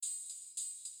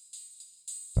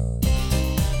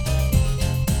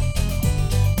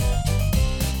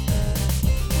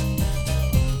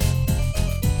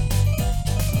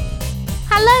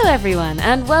everyone,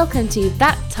 and welcome to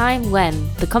That Time When,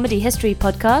 the comedy history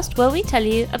podcast where we tell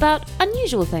you about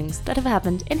unusual things that have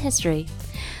happened in history.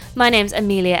 My name's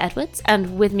Amelia Edwards,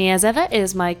 and with me as ever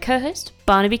is my co-host,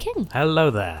 Barnaby King. Hello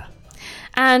there.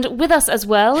 And with us as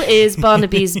well is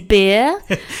Barnaby's beer.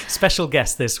 Special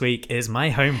guest this week is my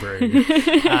homebrew.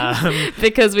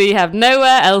 Because we have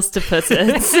nowhere else to put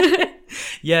it.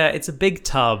 Yeah, it's a big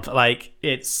tub. Like,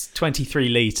 it's 23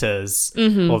 litres.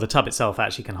 Or the tub itself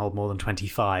actually can hold more than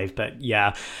 25. But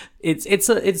yeah,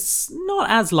 it's not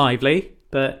as lively.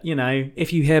 But, you know,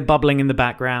 if you hear bubbling in the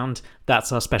background,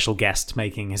 that's our special guest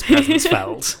making his presence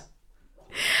felt.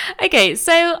 Okay,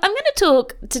 so I'm going to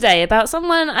talk today about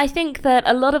someone I think that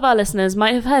a lot of our listeners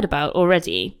might have heard about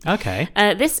already. Okay.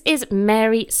 This is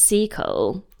Mary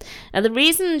Seacole. Now, the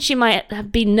reason she might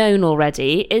have been known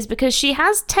already is because she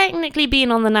has technically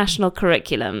been on the national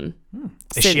curriculum.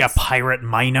 Is she a pirate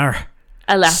miner?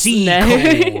 Alas,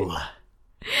 Seacole. no.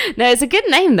 No, it's a good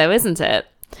name though, isn't it?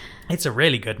 It's a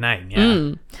really good name,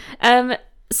 yeah.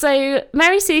 So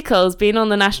Mary Seacole's been on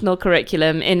the national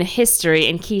curriculum in history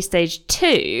in Key Stage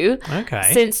 2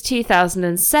 since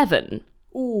 2007.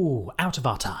 Ooh, out of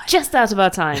our time. Just out of our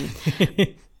time.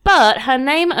 But her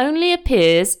name only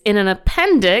appears in an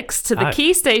appendix to the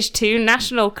Key Stage 2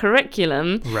 national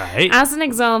curriculum as an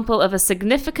example of a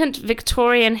significant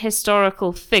Victorian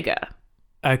historical figure.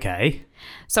 Okay.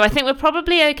 So I think we're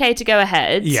probably okay to go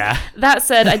ahead. Yeah. That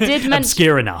said, I did mention...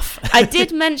 Obscure enough. I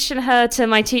did mention her to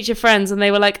my teacher friends and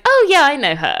they were like, oh yeah, I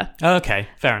know her. Okay,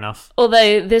 fair enough.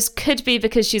 Although this could be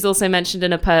because she's also mentioned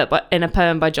in a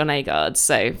poem by John Agard,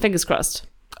 so fingers crossed.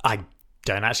 I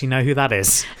don't actually know who that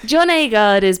is. John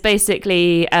Agard is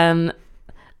basically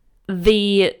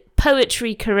the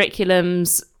poetry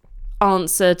curriculum's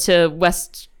answer to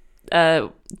West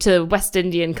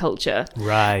Indian culture.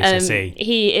 Right, I see.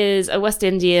 He is a West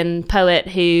Indian poet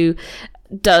who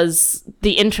does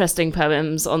the interesting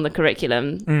poems on the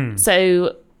curriculum.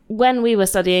 So when we were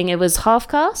studying, it was half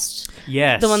caste.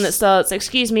 Yes. The one that starts,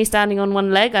 excuse me, standing on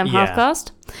one leg, I'm half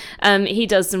caste. He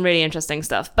does some really interesting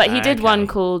stuff. But he did one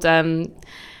called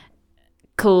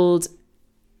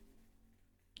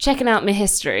Checking Out My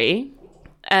History,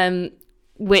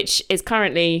 which is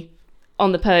currently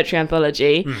on the Poetry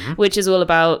Anthology, which is all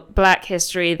about Black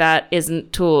history that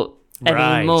isn't taught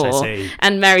anymore. I see.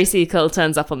 And Mary Seacole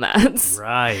turns up on that.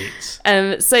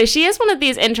 Right. So she is one of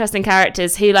these interesting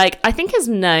characters who, like, I think is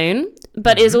known,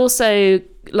 but is also,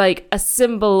 like, a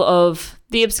symbol of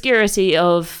the obscurity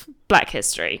of Black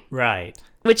history. Right.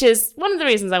 Which is one of the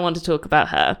reasons I want to talk about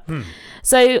her.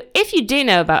 So if you do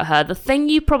know about her, the thing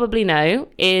you probably know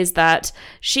is that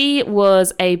she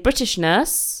was a British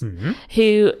nurse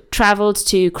who travelled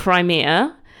to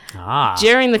Crimea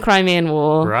during the Crimean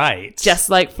War. Right. Just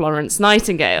like Florence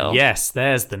Nightingale. Yes,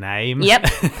 there's the name. Yep.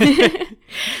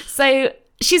 So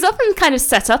she's often kind of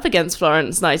set up against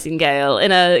Florence Nightingale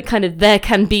in a kind of there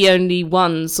can be only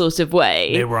one sort of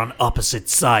way. They were on opposite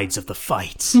sides of the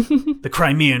fight. The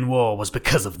Crimean War was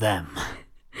because of them.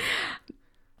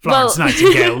 Florence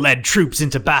Nightingale led troops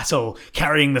into battle,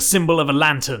 carrying the symbol of a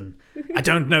lantern. I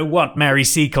don't know what Mary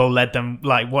Seacole led them,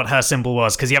 like what her symbol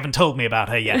was, because you haven't told me about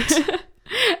her yet.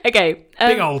 Okay.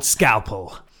 Big old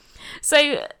scalpel.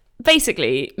 So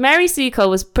basically, Mary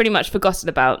Seacole was pretty much forgotten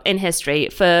about in history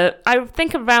for, I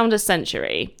think, around a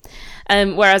century.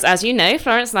 Whereas, as you know,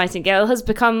 Florence Nightingale has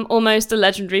become almost a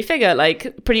legendary figure.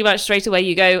 Like, pretty much straight away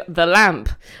you go, the lamp.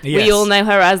 Yes. We all know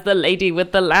her as the lady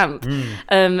with the lamp.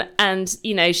 And,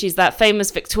 you know, she's that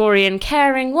famous Victorian,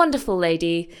 caring, wonderful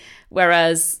lady.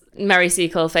 Whereas Mary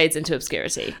Seacole fades into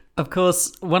obscurity. Of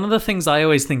course, one of the things I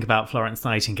always think about Florence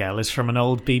Nightingale is from an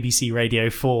old BBC Radio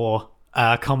 4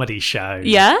 comedy show.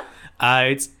 Yeah?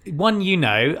 It's one you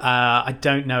know. I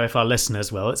don't know if our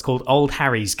listeners will. It's called Old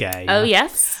Harry's Game. Oh,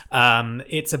 yes.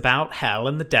 It's about hell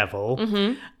and the devil.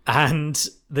 And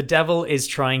the devil is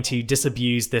trying to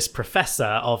disabuse this professor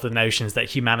of the notions that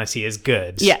humanity is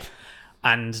good. Yeah.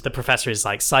 And the professor is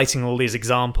like citing all these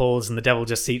examples, and the devil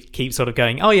just keeps sort of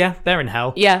going, "Oh yeah, they're in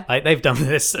hell. Yeah, like, they've done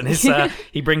this." And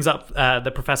he brings up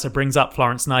the professor brings up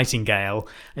Florence Nightingale.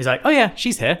 He's like, "Oh yeah,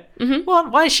 she's here. Well,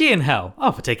 why is she in hell?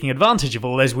 Oh, for taking advantage of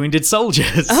all those wounded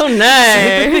soldiers." Oh no!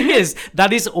 So the thing is,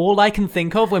 that is all I can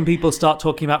think of when people start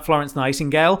talking about Florence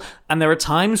Nightingale, and there are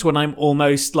times when I'm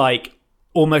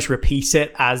almost repeat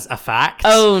it as a fact.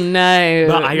 Oh no!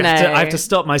 But I have to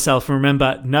stop myself and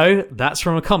remember, no, that's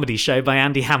from a comedy show by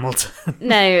Andy Hamilton.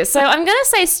 No, so I'm going to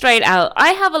say straight out, I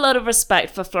have a lot of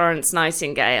respect for Florence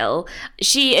Nightingale.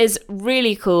 She is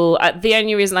really cool. The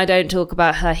only reason I don't talk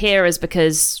about her here is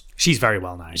because she's very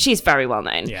well known. She's very well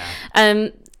known. Yeah.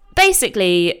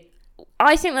 Basically,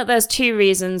 I think that there's two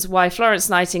reasons why Florence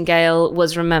Nightingale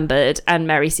was remembered and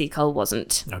Mary Seacole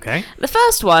wasn't. Okay. The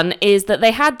first one is that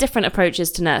they had different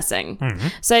approaches to nursing.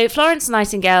 So Florence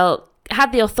Nightingale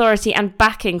had the authority and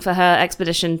backing for her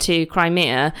expedition to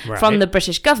Crimea from the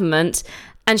British government,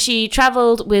 and she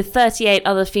travelled with 38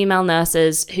 other female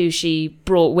nurses who she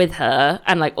brought with her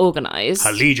and organised.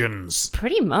 Her legions.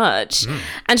 Pretty much.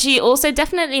 And she also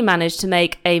definitely managed to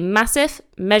make a massive,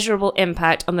 measurable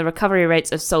impact on the recovery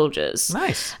rates of soldiers.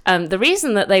 Nice. The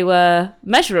reason that they were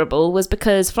measurable was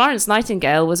because Florence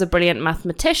Nightingale was a brilliant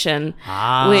mathematician,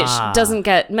 which doesn't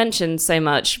get mentioned so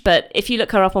much. But if you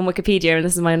look her up on Wikipedia, and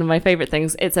this is one of my favourite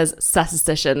things, it says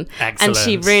statistician. Excellent. And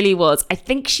she really was. I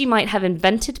think she might have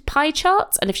invented pie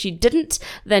charts, and if she didn't,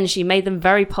 then she made them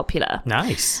very popular.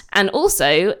 Nice. And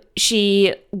also,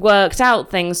 she worked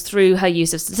out things through her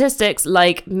use of statistics,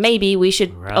 like maybe we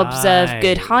should observe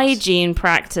good hygiene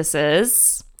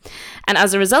practices. And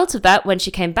as a result of that, when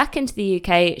she came back into the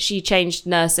UK, she changed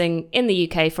nursing in the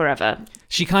UK forever.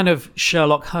 She kind of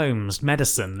Sherlock Holmes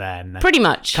medicine then. Pretty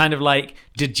much. Kind of like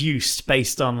deduced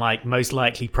based on like most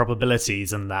likely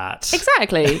probabilities and that.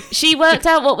 Exactly. She worked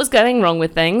out what was going wrong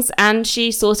with things and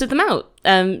she sorted them out.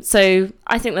 So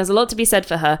I think there's a lot to be said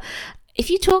for her. If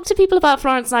you talk to people about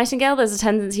Florence Nightingale, there's a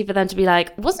tendency for them to be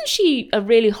like, wasn't she a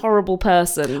really horrible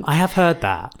person? I have heard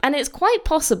that. And it's quite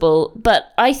possible,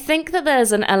 but I think that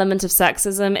there's an element of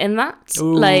sexism in that.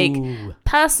 Ooh. Like,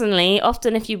 personally,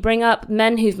 often if you bring up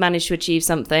men who've managed to achieve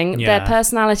something, their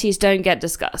personalities don't get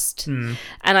discussed. And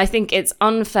I think it's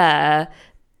unfair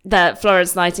that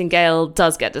Florence Nightingale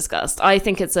does get discussed. I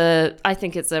think it's a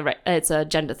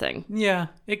gender thing. Yeah,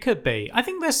 it could be. I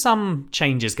think there's some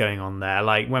changes going on there.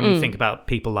 Like when we think about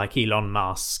people like Elon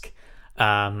Musk,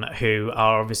 who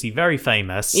are obviously very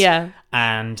famous. Yeah.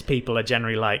 And people are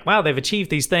generally like, wow, they've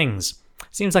achieved these things.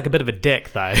 Seems like a bit of a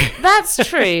dick, though. That's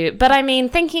true. But I mean,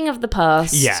 thinking of the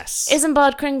past. Yes.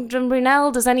 Isambard Kingdom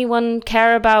Brunel, does anyone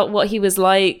care about what he was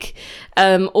like?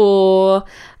 Or...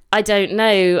 I don't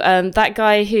know, that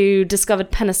guy who discovered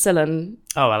penicillin.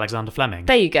 Oh, Alexander Fleming.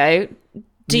 There you go.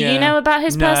 Do you know about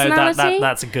his personality?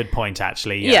 That's a good point,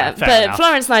 actually. Yeah, but enough.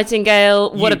 Florence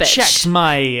Nightingale, what a bitch. You checked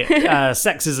my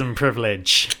sexism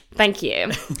privilege. Thank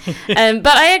you. But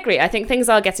I agree. I think things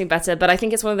are getting better, but I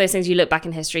think it's one of those things you look back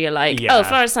in history, you're like, oh,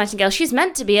 Florence Nightingale, she's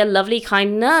meant to be a lovely,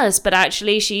 kind nurse, but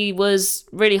actually she was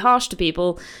really harsh to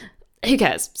people. Who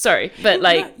cares? Sorry, but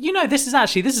like... this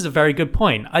is a very good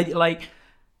point.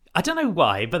 I don't know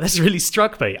why, but this really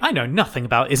struck me. I know nothing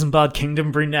about Isambard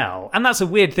Kingdom Brunel, and that's a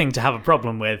weird thing to have a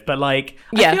problem with, but I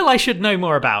feel I should know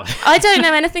more about him. I don't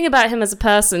know anything about him as a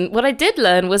person. What I did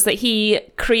learn was that he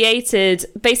created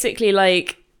basically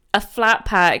like a flat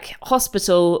pack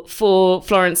hospital for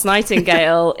Florence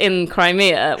Nightingale in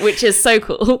Crimea, which is so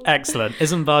cool. Excellent.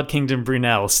 Isambard Kingdom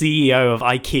Brunel, CEO of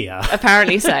IKEA.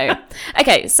 Apparently so.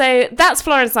 Okay, so that's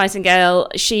Florence Nightingale.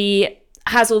 She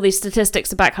has all these statistics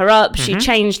to back her up. She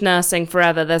changed nursing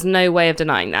forever. There's no way of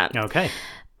denying that. Okay.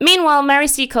 Meanwhile, Mary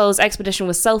Seacole's expedition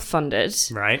was self-funded.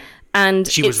 Right. And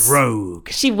she was rogue.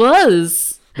 She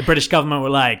was. The British government were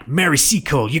like, Mary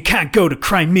Seacole, you can't go to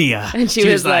Crimea. And she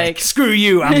was like, screw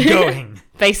you, I'm going.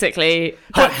 Basically.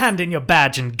 Put hand in your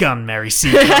badge and gun, Mary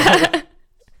Seacole.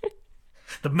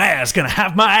 The mayor's going to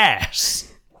have my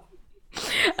ass.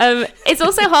 It's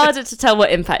also harder to tell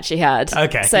what impact she had.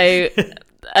 Okay. So...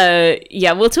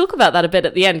 we'll talk about that a bit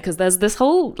at the end because there's this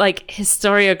whole like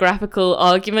historiographical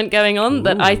argument going on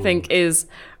that I think is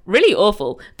really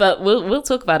awful, but we'll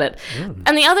talk about it.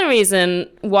 And the other reason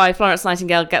why Florence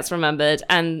Nightingale gets remembered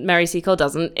and Mary Seacole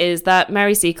doesn't is that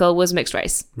Mary Seacole was mixed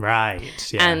race.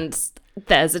 Right. Yeah. And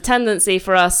there's a tendency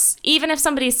for us, even if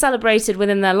somebody's celebrated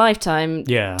within their lifetime,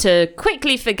 to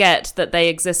quickly forget that they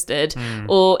existed,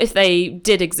 or if they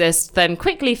did exist, then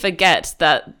quickly forget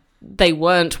that they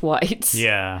weren't white.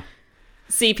 Yeah.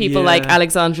 See people like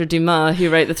Alexandre Dumas, who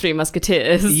wrote The Three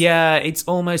Musketeers. Yeah, it's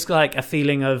almost like a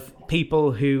feeling of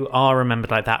people who are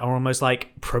remembered like that are almost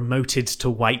like promoted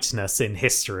to whiteness in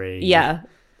history. Yeah.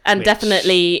 And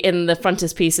definitely in the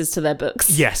frontispieces to their books.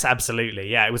 Yes,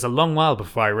 absolutely. Yeah, it was a long while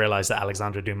before I realised that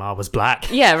Alexandre Dumas was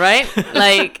black. Yeah, right?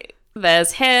 Like,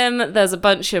 there's him, there's a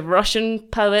bunch of Russian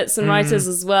poets and writers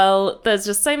as well. There's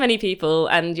just so many people,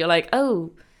 and you're like,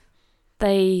 oh...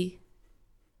 they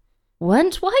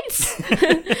weren't white?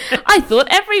 I thought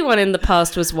everyone in the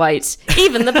past was white,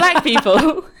 even the black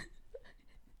people.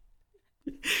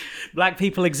 Black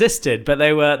people existed, but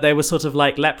they were sort of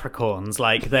like leprechauns,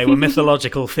 like they were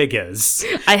mythological figures.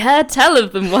 I heard tell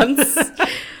of them once.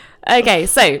 Okay,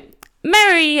 so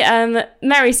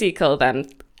Mary Seacole then.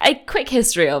 A quick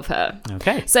history of her.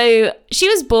 Okay. So she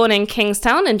was born in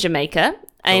Kingstown in Jamaica.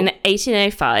 in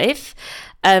 1805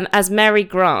 as Mary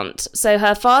Grant. So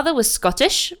her father was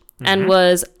Scottish and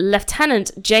was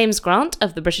Lieutenant James Grant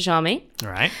of the British Army.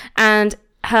 Right. And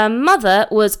her mother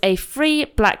was a free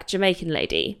black Jamaican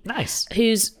lady. Nice.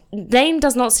 Whose name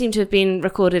does not seem to have been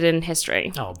recorded in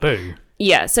history. Oh, boo.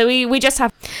 Yeah, so we just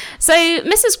have... So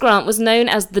Mrs. Grant was known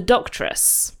as the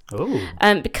Doctress. Ooh.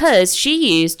 Because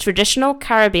she used traditional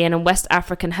Caribbean and West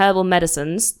African herbal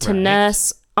medicines to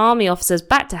nurse army officers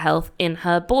back to health in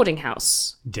her boarding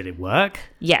house. Did it work?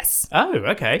 Yes. Oh,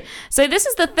 okay. So this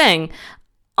is the thing.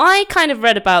 I kind of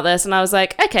read about this and I was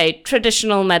like, okay,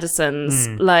 traditional medicines,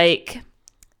 like,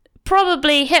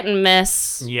 probably hit and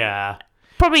miss. Yeah.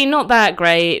 Probably not that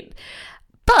great.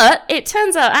 But it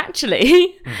turns out,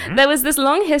 actually, there was this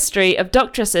long history of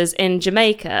doctresses in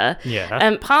Jamaica.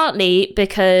 Yeah. Partly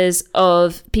because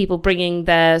of people bringing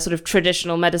their sort of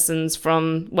traditional medicines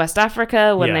from West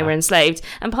Africa when they were enslaved.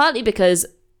 And partly because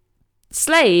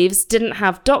slaves didn't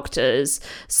have doctors.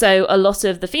 So a lot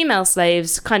of the female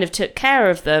slaves kind of took care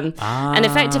of them and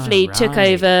effectively took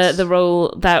over the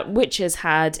role that witches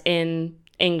had in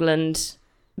England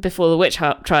before the witch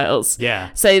trials. Yeah.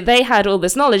 So they had all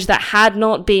this knowledge that had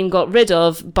not been got rid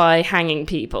of by hanging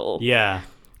people. Yeah.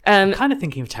 I'm kind of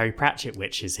thinking of Terry Pratchett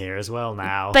witches here as well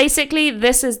now. Basically,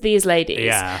 this is these ladies.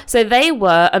 Yeah. So they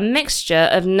were a mixture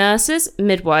of nurses,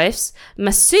 midwives,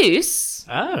 masseuse,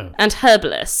 and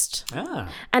herbalist. Oh.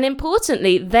 And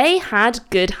importantly, they had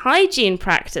good hygiene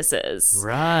practices.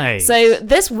 Right. So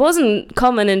this wasn't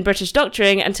common in British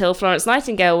doctoring until Florence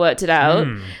Nightingale worked it out.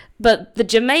 But the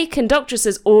Jamaican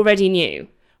doctresses already knew.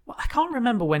 Well, I can't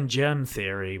remember when germ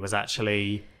theory was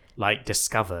actually, like,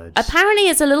 discovered. Apparently,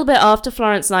 it's a little bit after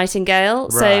Florence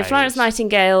Nightingale. So Right. Florence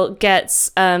Nightingale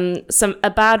gets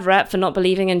a bad rep for not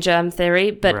believing in germ theory,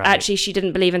 but actually she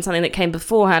didn't believe in something that came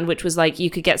beforehand, which was like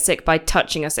you could get sick by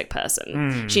touching a sick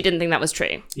person. She didn't think that was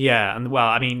true. Yeah, and well,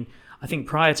 I mean, I think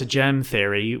prior to germ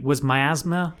theory, was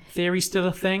miasma theory still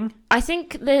a thing? I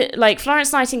think that, like,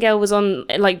 Florence Nightingale was on,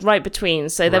 like, right between.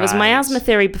 So there was Right. miasma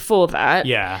theory before that.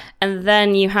 Yeah. And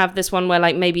then you have this one where,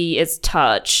 like, maybe it's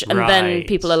touch. And then Right.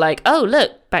 people are like, oh,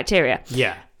 look, bacteria.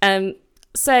 Yeah.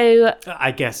 So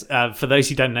I guess for those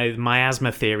who don't know,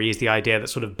 miasma theory is the idea that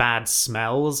sort of bad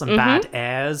smells and bad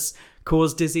airs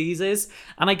cause diseases.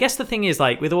 And I guess the thing is,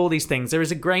 like, with all these things, there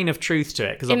is a grain of truth to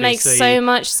it. Because it makes so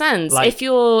much sense. like- If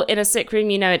you're in a sick room,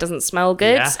 you know it doesn't smell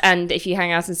good. Yeah. And if you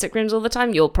hang out in sick rooms all the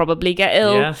time, you'll probably get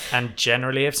ill. Yeah, and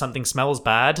generally, if something smells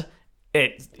bad,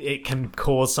 it can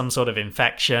cause some sort of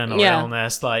infection or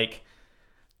illness, like,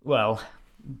 well,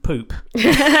 poop.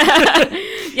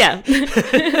 Yeah.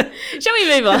 Shall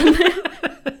we move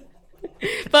on?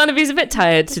 Barnaby's a bit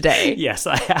tired today. Yes,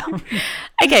 I am.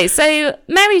 Okay, so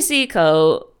Mary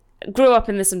Seacole grew up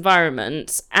in this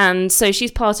environment, and so she's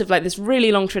part of like this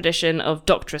really long tradition of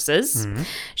doctresses.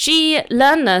 She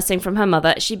learned nursing from her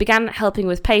mother. She began helping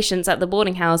with patients at the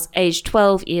boarding house aged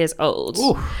 12 years old.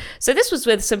 Ooh. So this was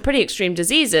with some pretty extreme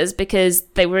diseases because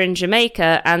they were in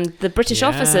Jamaica and the British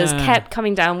officers kept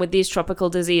coming down with these tropical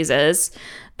diseases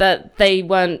that they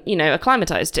weren't,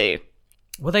 acclimatized to.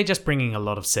 Were they just bringing a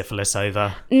lot of syphilis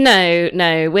over? No.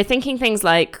 We're thinking things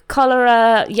like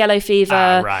cholera, yellow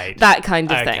fever, right. that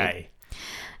kind of Okay.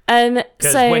 thing.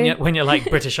 Because So when you're like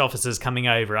British officers coming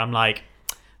over, I'm like,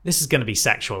 this is going to be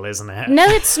sexual, isn't it? no,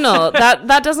 it's not.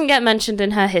 That doesn't get mentioned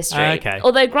in her history. Okay.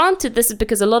 Although, granted, this is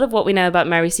because a lot of what we know about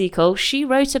Mary Seacole, she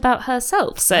wrote about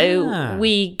herself. So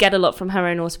we get a lot from her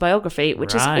own autobiography,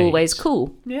 which is Right. always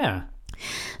cool. Yeah.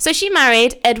 So she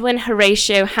married Edwin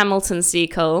Horatio Hamilton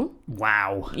Seacole.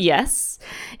 Wow. Yes,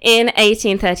 in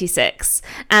 1836.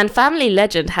 And family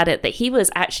legend had it that he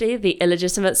was actually the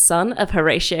illegitimate son of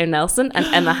Horatio Nelson and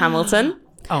Emma Hamilton.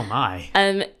 Oh my.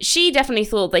 She definitely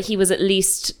thought that he was at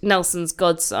least Nelson's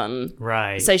godson.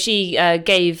 Right. So she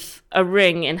gave a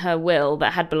ring in her will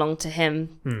that had belonged to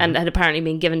him and had apparently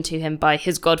been given to him by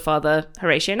his godfather,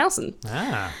 Horatio Nelson.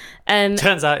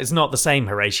 Turns out it's not the same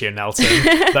Horatio Nelson,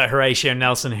 but Horatio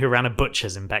Nelson who ran a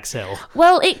butcher's in Bexhill.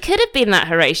 Well, it could have been that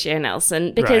Horatio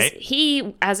Nelson because Right.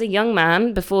 he, as a young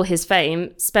man before his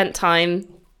fame, spent time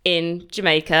in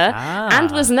Jamaica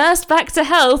and was nursed back to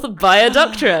health by a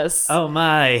doctress. Oh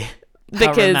my. How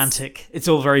Because- romantic. It's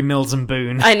all very Mills and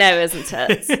Boone. I know, isn't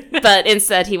it? But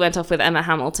instead he went off with Emma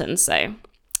Hamilton, so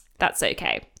that's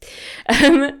okay.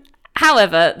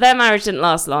 However, their marriage didn't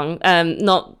last long.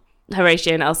 Not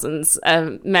Horatio Nelson's,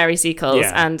 Mary Seacole's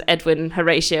and Edwin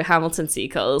Horatio Hamilton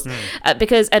Seacole's,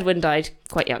 because Edwin died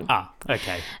quite young.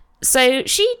 Okay. So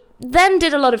she then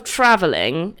did a lot of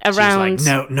travelling around... She's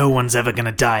like, no one's ever going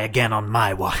to die again on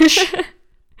my watch.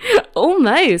 Oh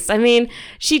Almost. I mean,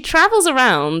 she travels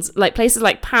around like places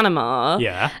like Panama,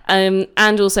 Yeah.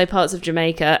 and also parts of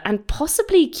Jamaica and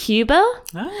possibly Cuba.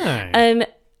 Oh.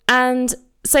 And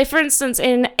so, for instance,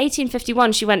 in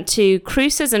 1851, she went to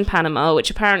Cruces in Panama, which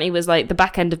apparently was like the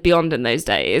back end of Beyond in those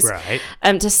days, Right.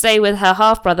 to stay with her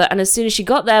half-brother. And as soon as she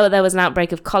got there was an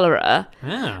outbreak of cholera.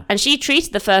 Oh. And she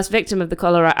treated the first victim of the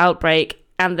cholera outbreak,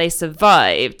 and they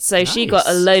survived. So she got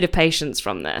a Nice. load of patients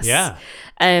from this. Yeah.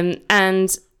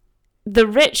 And the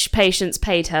rich patients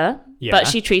paid her, Yeah. but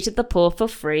she treated the poor for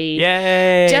free.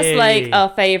 Yay. Just like our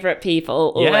favourite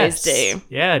people always Yes. do.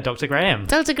 Yeah, Dr. Graham.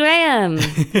 Dr. Graham.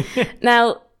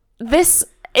 Now, this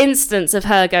instance of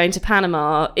her going to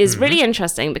Panama is really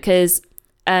interesting because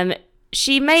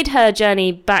she made her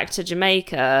journey back to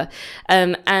Jamaica,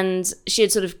 and she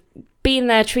had sort of been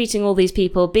there treating all these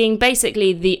people, being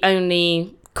basically the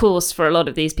only course for a lot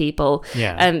of these people.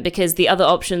 Yeah. Because the other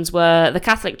options were the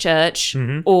Catholic Church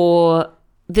or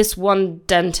this one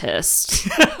dentist.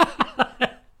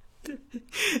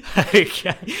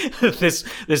 Okay.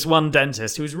 This one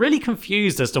dentist who was really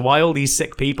confused as to why all these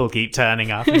sick people keep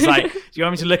turning up. He's like, "Do you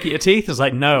want me to look at your teeth?" I was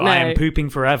like, "No, I am pooping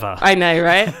forever." I know,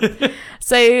 right?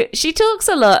 So she talks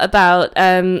a lot about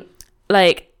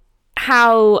like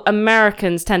how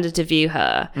Americans tended to view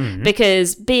her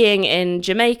because being in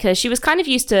Jamaica, she was kind of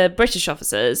used to British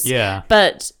officers. Yeah.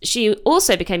 But she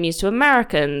also became used to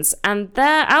Americans, and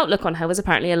their outlook on her was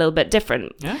apparently a little bit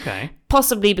different. Okay.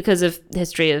 Possibly because of the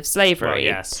history of slavery. Well,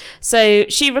 yes. So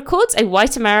she records a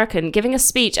white American giving a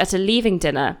speech at a leaving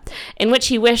dinner in which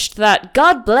he wished that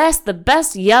God bless the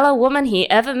best yellow woman he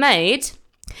ever made,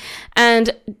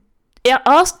 and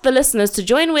asked the listeners to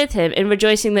join with him in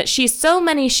rejoicing that she's so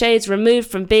many shades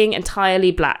removed from being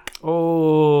entirely black.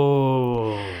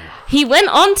 Oh. He went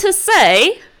on to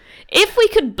say, if we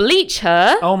could bleach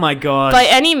her, Oh my god. by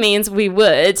any means we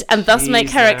would, and thus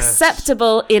make her Jesus.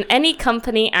 acceptable in any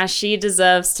company as she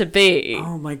deserves to be.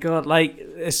 Oh my god, like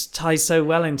this ties so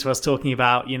well into us talking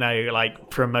about,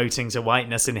 like promoting to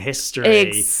whiteness in history.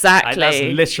 Exactly. Like, that's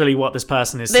literally what this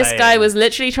person is This saying. guy was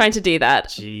literally trying to do that.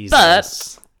 Jesus.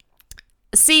 But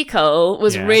Seacole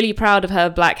was Yeah. really proud of her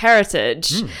black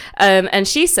heritage, and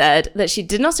she said that she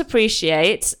did not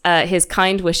appreciate his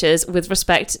kind wishes with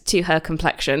respect to her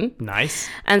complexion, Nice.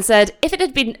 and said, if it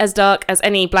had been as dark as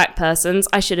any black person's,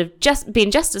 I should have just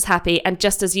been just as happy and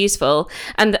just as useful,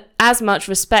 and as much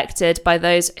respected by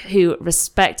those who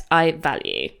respect I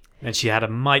value. And she had a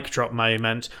mic drop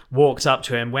moment, walked up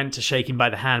to him, went to shake him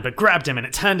by the hand, but grabbed him and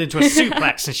it turned into a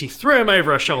suplex and she threw him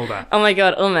over her shoulder. Oh my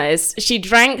god, almost. She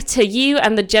drank to you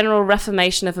and the general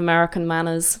reformation of American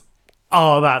manners.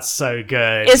 Oh, that's so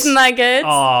good. Isn't that good?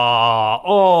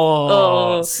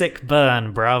 Oh, sick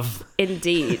burn, bruv.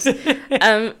 Indeed.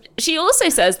 She also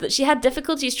says that she had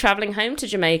difficulties traveling home to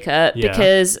Jamaica Yeah.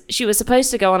 because she was supposed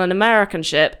to go on an American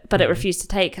ship, but it refused to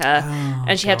take her,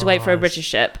 and she had to wait for a gosh. British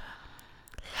ship.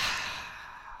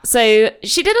 So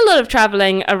she did a lot of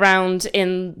traveling around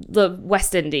in the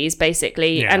West Indies,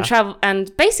 basically, Yeah.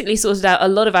 and basically sorted out a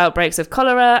lot of outbreaks of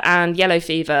cholera and yellow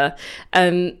fever.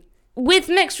 With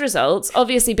mixed results,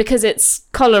 obviously, because it's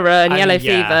cholera and yellow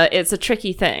yeah. fever, it's a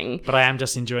tricky thing. But I am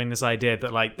just enjoying this idea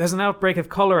that, like, there's an outbreak of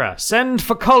cholera. Send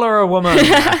for cholera, woman.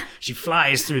 She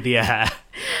flies through the air.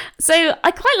 So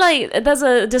I quite like, there's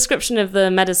a description of the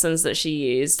medicines that she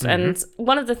used, and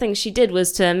one of the things she did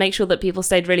was to make sure that people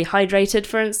stayed really hydrated,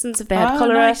 for instance, if they had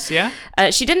cholera. Nice, yeah.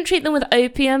 She didn't treat them with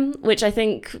opium, which I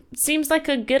think seems like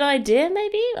a good idea,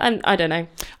 maybe? I don't know.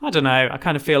 I don't know. I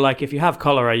kind of feel like if you have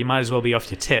cholera, you might as well be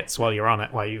off your tits while you're on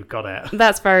it, while you've got it.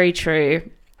 That's very true.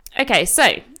 Okay,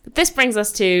 so this brings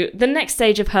us to the next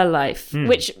stage of her life,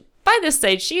 which by this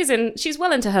stage she's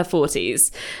well into her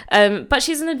 40s, but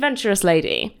she's an adventurous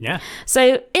lady. Yeah.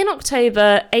 So in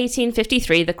October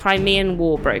 1853, the Crimean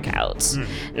War broke out.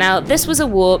 Now, this was a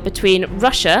war between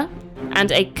Russia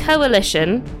and a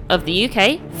coalition of the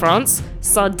UK, France,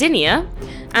 Sardinia,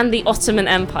 and the Ottoman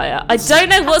Empire. I don't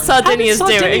know what Sardinia's How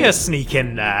did doing. Sardinia sneak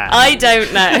in there? I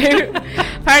don't know.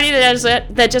 Apparently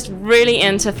they're just really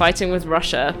into fighting with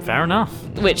Russia, Fair enough.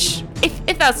 which,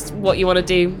 if that's what you want to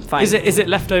do, fine. Is it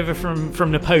left over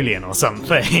from Napoleon or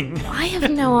something? I have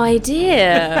no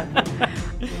idea.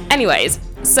 Anyways,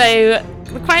 so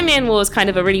the Crimean War was kind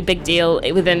of a really big deal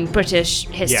within British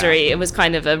history. Yeah. It was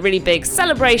kind of a really big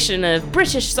celebration of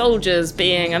British soldiers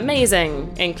being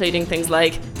amazing, including things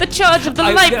like the charge of the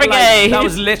Light Brigade. That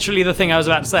was literally the thing I was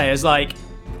about to say. It's like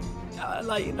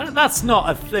that's not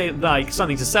a thing, like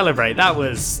something to celebrate. That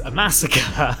was a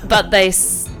massacre. But they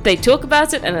talk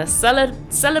about it in a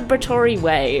celebratory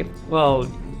way. Well,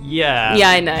 yeah. Yeah,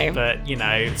 I know.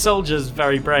 But soldiers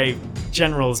very brave.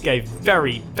 generals gave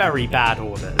very, very bad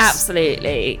orders.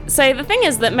 Absolutely. So the thing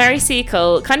is that Mary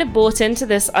Seacole kind of bought into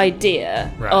this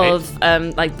idea of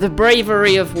like the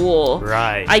bravery of war.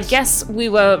 Right. I guess we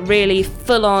were really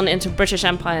full on into British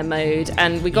Empire mode,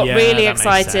 and we got really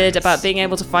excited about being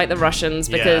able to fight the Russians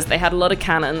because they had a lot of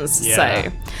cannons.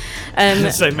 Yeah. So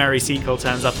So Mary Seacole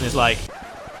turns up and is like,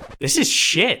 this is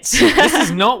shit. This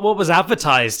is not what was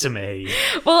advertised to me.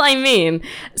 well, I mean,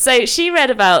 so she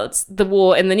read about the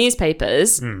war in the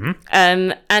newspapers,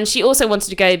 and she also wanted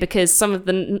to go because some of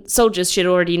the soldiers she'd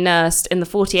already nursed in the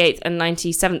 48th and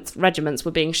 97th regiments were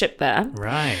being shipped there.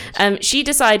 Right. She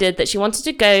decided that she wanted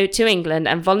to go to England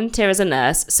and volunteer as a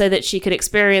nurse so that she could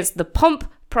experience the pomp,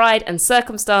 pride, and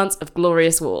circumstance of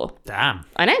glorious war. Damn.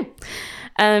 I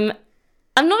know.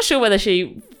 I'm not sure whether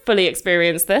she fully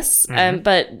experienced this,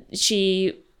 but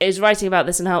she is writing about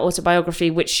this in her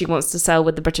autobiography, which she wants to sell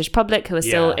with the British public, who are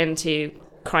still into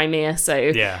Crimea,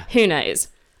 so who knows?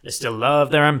 They still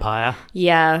love their empire.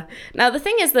 Yeah. Now, the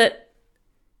thing is that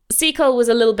Seacole was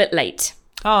a little bit late.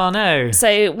 Oh, no.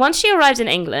 So once she arrived in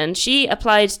England, she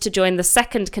applied to join the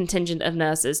second contingent of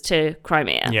nurses to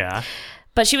Crimea. Yeah.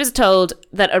 But she was told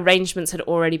that arrangements had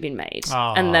already been made,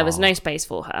 and there was no space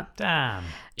for her. Damn.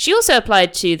 She also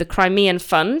applied to the Crimean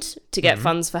Fund to get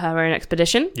funds for her own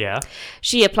expedition. Yeah.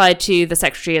 She applied to the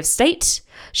Secretary of State.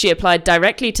 She applied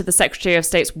directly to the Secretary of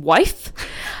State's wife.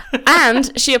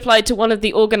 And she applied to one of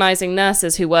the organising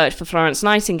nurses who worked for Florence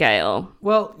Nightingale.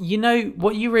 Well, you know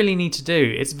what you really need to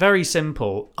do? It's very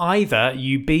simple. Either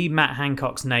you be Matt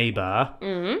Hancock's neighbour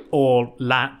or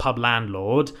pub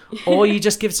landlord, or you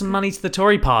just give some money to the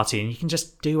Tory party and you can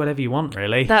just do whatever you want,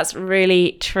 really. That's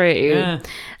really true. Yeah.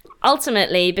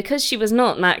 Ultimately, because she was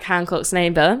not Matt Hancock's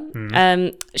neighbour,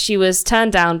 she was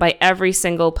turned down by every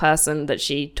single person that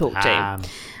she talked to.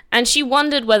 And she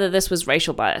wondered whether this was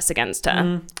racial bias against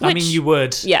her. I mean, you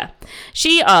would. Yeah.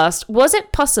 She asked, was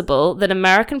it possible that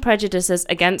American prejudices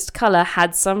against colour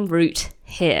had some root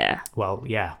here? Well,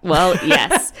 yeah. Well,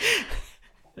 yes.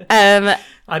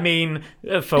 I mean,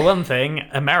 for one thing,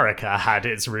 America had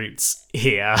its roots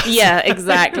here. Yeah,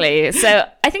 exactly. So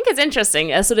I think it's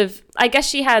interesting. I guess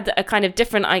she had a kind of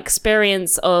different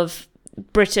experience of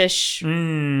British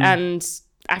and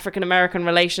African American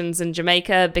relations in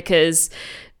Jamaica because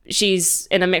she's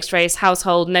in a mixed race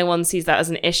household. No one sees that as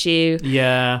an issue.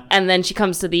 Yeah. And then she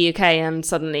comes to the UK and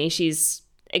suddenly she's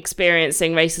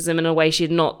experiencing racism in a way she'd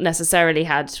not necessarily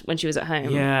had when she was at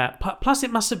home. Yeah. Plus,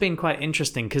 it must have been quite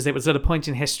interesting because it was at a point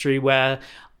in history where,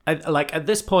 like, at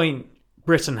this point,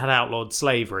 Britain had outlawed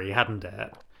slavery, hadn't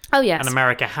it? Oh, yes. And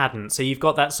America hadn't. So you've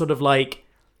got that sort of, like,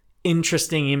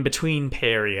 interesting in-between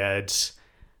period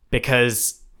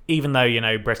because even though, you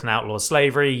know, Britain outlawed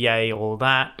slavery, yay, all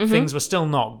that, things were still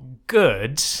not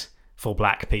good for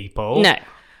black people. No.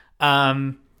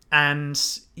 And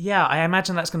yeah, I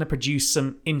imagine that's going to produce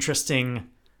some interesting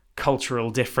cultural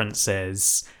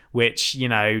differences, which, you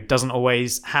know, doesn't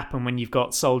always happen when you've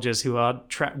got soldiers who are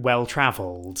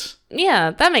well-travelled.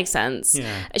 Yeah, that makes sense.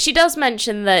 Yeah. She does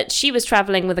mention that she was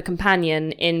travelling with a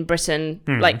companion in Britain,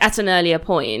 like at an earlier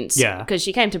point. Yeah. Because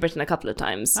she came to Britain a couple of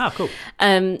times. Oh, cool.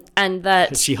 And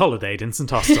that She holidayed in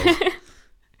St Austell.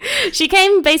 she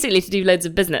came basically to do loads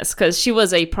of business because she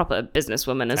was a proper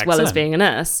businesswoman as well as being a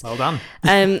nurse. Well done.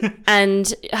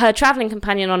 And her travelling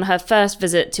companion on her first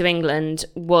visit to England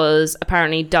was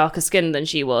apparently darker skinned than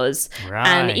she was. Right.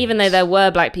 And even though there were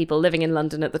black people living in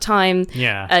London at the time,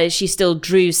 she still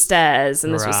drew stares,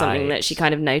 and this was something that she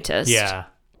kind of noticed. Yeah.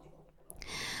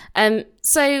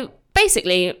 So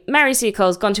basically, Mary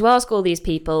Seacole's gone to ask all these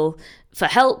people for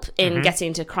help in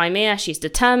getting to Crimea. She's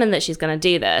determined that she's going to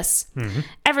do this.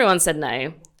 Everyone said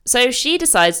no. So she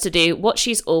decides to do what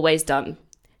she's always done.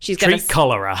 She's going Treat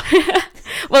cholera.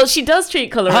 Well, she does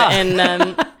treat cholera in...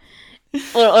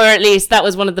 or at least that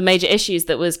was one of the major issues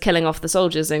that was killing off the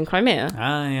soldiers in Crimea.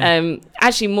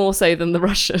 Actually, more so than the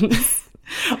Russians.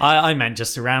 I meant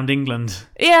just around England.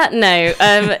 Yeah,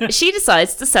 no. She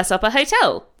decides to set up a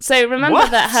hotel. So remember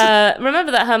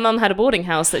that her mum had a boarding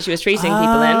house that she was treating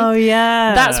people in. Oh,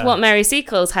 yeah. That's what Mary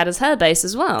Seacole's had as her base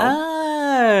as well.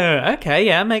 Oh, okay.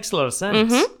 Yeah, makes a lot of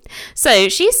sense. So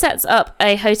she sets up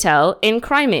a hotel in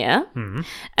Crimea.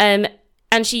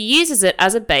 And she uses it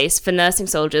as a base for nursing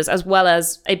soldiers as well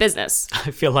as a business.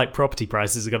 I feel like property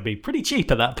prices are going to be pretty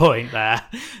cheap at that point there.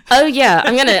 Oh yeah,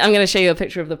 I'm gonna show you a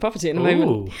picture of the property in a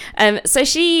moment. So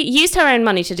she used her own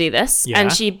money to do this, and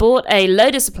she bought a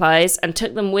load of supplies and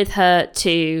took them with her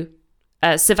to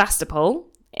Sevastopol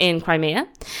in Crimea.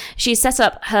 She set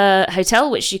up her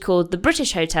hotel, which she called the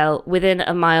British Hotel, within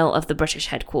a mile of the British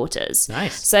headquarters.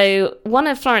 Nice. So one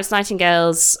of Florence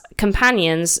Nightingale's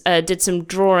companions did some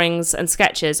drawings and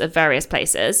sketches of various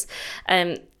places.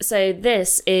 So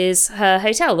this is her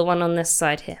hotel, the one on this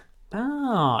side here.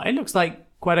 Ah, it looks like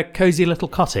quite a cozy little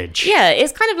cottage. Yeah,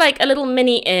 it's kind of like a little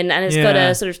mini inn, and it's got Yeah.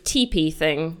 a sort of teepee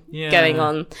thing Yeah. going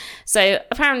on. So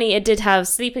apparently it did have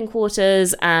sleeping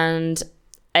quarters and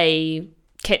a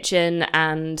kitchen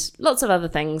and lots of other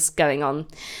things going on.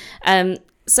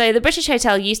 So the British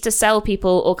Hotel used to sell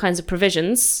people all kinds of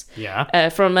provisions, Yeah.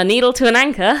 from a needle to an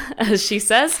anchor, as she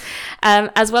says,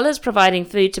 as well as providing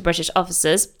food to British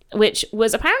officers, which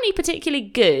was apparently particularly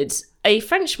good. A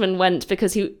Frenchman went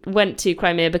to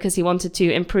Crimea because he wanted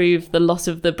to improve the lot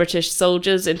of the British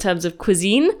soldiers in terms of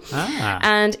cuisine. Ah.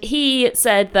 And he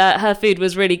said that her food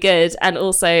was really good, and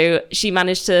also she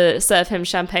managed to serve him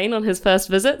champagne on his first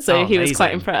visit, so Oh, he was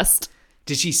quite amazing. impressed.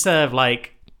 Did she serve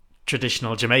like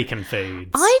traditional Jamaican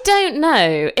foods? I don't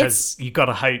know. It's Because you got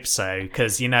to hope so.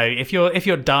 Because if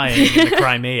you're dying in the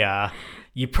Crimea,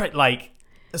 you put like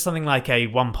something like a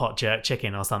one-pot jerk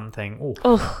chicken or something.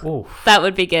 Ooh. That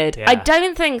would be good. Yeah. I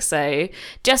don't think so,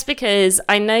 just because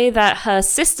I know that her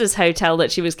sister's hotel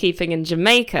that she was keeping in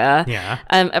Jamaica Yeah.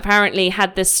 apparently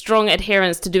had this strong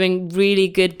adherence to doing really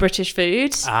good British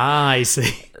food. Ah, I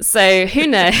see. So who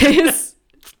knows?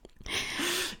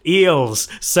 Eels.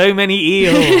 So many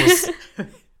eels.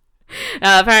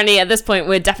 Apparently at this point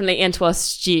we're definitely into our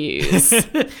stews.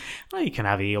 Well, you can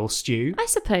have eel stew. I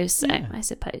suppose so. I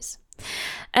suppose.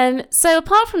 So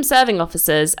apart from serving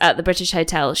officers at the British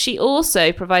Hotel, she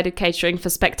also provided catering for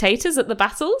spectators at the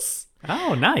battles.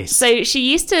 Oh, nice. So she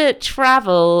used to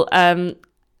travel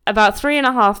about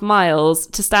 3.5 miles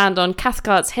to stand on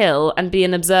Cathcart's Hill and be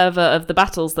an observer of the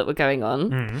battles that were going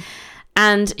on.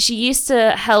 And she used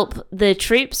to help the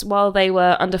troops while they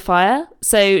were under fire.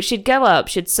 So she'd go up,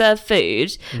 she'd serve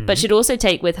food, but she'd also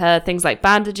take with her things like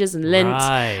bandages and lint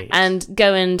Right. and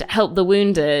go and help the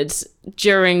wounded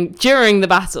during the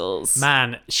battles.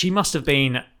 Man, she must have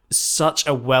been such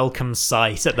a welcome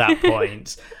sight at that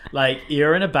point. Like,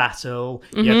 you're in a battle,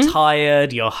 you're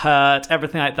tired, you're hurt,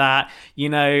 everything like that,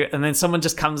 and then someone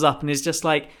just comes up and is just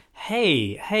like,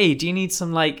 hey, do you need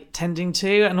some, like, tending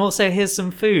to? And also, here's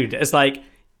some food. It's like,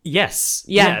 yes.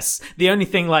 The only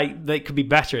thing, like, that could be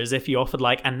better is if you offered,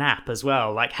 like, a nap as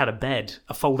well, like, had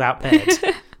a fold-out bed.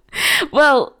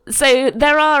 Well, so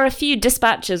there are a few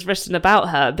dispatches written about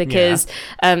her because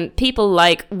people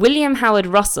like William Howard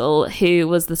Russell, who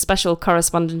was the special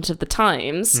correspondent of the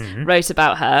Times, wrote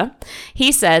about her.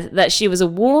 He said that she was a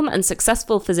warm and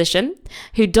successful physician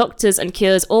who doctors and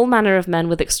cures all manner of men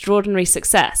with extraordinary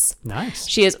success. Nice.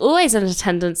 She is always in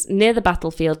attendance near the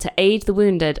battlefield to aid the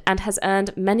wounded and has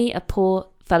earned many a poor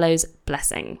fellow's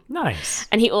blessing. Nice.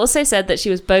 And he also said that she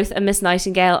was both a Miss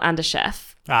Nightingale and a chef.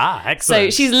 Ah, So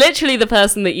excellent. she's literally the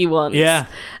person that you want. Yeah.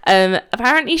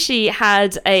 Apparently she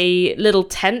had a little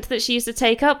tent that she used to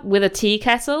take up with a tea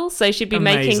kettle. So she'd be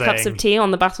making cups Amazing. of tea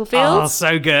on the battlefield. Oh,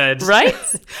 so good. Right?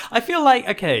 I feel like,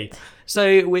 okay,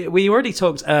 so we already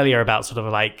talked earlier about sort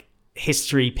of like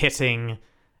history pitting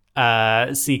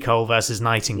Seacole versus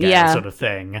Nightingale sort of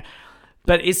thing.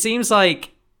 But it seems like,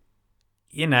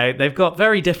 they've got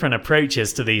very different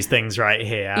approaches to these things right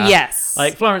here. Yes.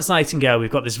 Like Florence Nightingale, we've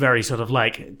got this very sort of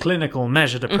like clinical,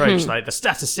 measured approach, like the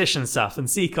statistician stuff. And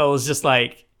Seacole is just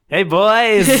like, hey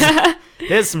boys,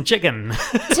 here's some chicken.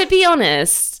 To be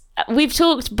honest, we've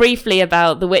talked briefly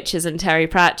about the witches and Terry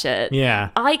Pratchett. Yeah.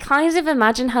 I kind of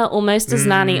imagine her almost as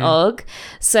Nanny Ogg.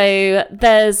 So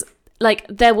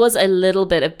there was a little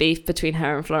bit of beef between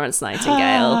her and Florence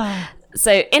Nightingale.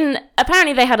 So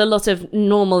apparently they had a lot of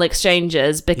normal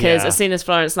exchanges because as soon as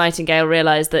Florence Nightingale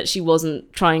realised that she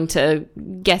wasn't trying to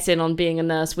get in on being a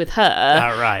nurse with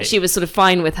her, right. she was sort of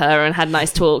fine with her and had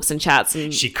nice talks and chats.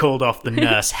 And She called off the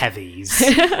nurse heavies.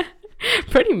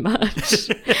 pretty much.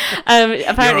 You're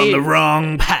Apparently, on the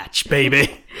wrong patch, baby.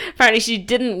 apparently she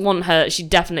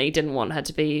definitely didn't want her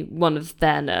to be one of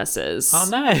their nurses. Oh,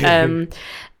 no.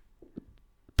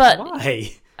 But,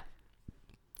 Why?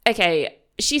 okay,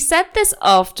 she said this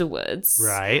afterwards.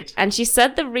 Right. And she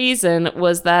said the reason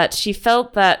was that she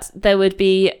felt that there would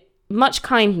be much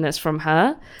kindness from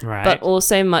her, Right. but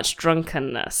also much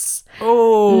drunkenness.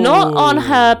 Oh. Not on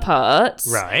her part,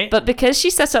 Right. but because she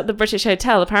set up the British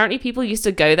Hotel, apparently people used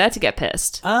to go there to get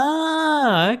pissed.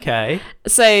 Ah, okay.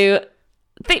 So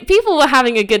people were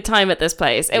having a good time at this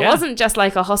place. It Yeah. wasn't just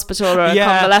like a hospital or a Yeah.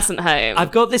 convalescent home.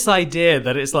 I've got this idea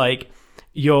that it's like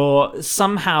you're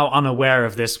somehow unaware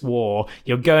of this war.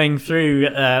 You're going through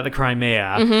the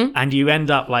Crimea, and you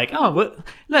end up like, oh,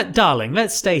 darling,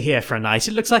 let's stay here for a night.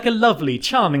 It looks like a lovely,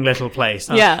 charming little place.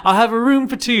 Yeah. I'll have a room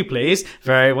for two, please.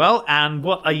 Very well. And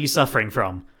what are you suffering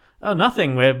from? Oh,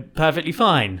 nothing. We're perfectly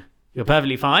fine. You're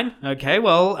perfectly fine? Okay,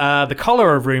 well, the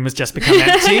cholera room has just become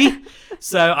empty,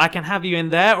 so I can have you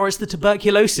in there, or it's the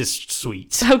tuberculosis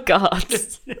suite. Oh, God.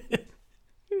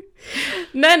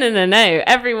 No.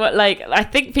 Everyone, like, I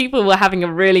think people were having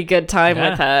a really good time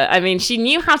with her. I mean, she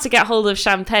knew how to get hold of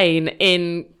champagne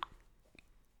in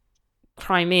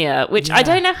Crimea, which I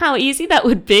don't know how easy that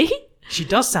would be. She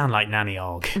does sound like Nanny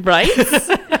Og. Right?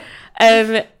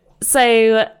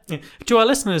 So... To our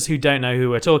listeners who don't know who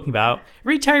we're talking about,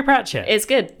 read Terry Pratchett. It's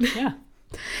good.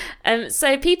 Yeah.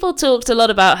 So people talked a lot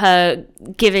about her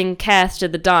giving care to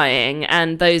the dying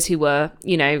and those who were,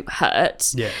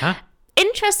 hurt. Yeah.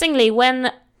 Interestingly,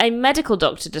 when a medical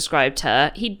doctor described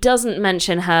her, he doesn't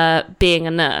mention her being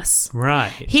a nurse.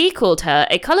 Right. He called her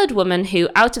a coloured woman who,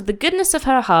 out of the goodness of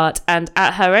her heart and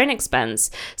at her own expense,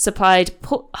 supplied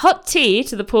hot tea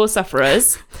to the poor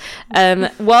sufferers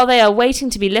while they are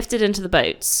waiting to be lifted into the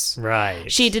boats. Right.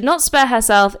 She did not spare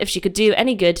herself if she could do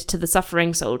any good to the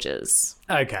suffering soldiers.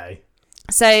 Okay.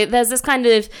 So there's this kind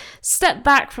of step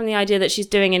back from the idea that she's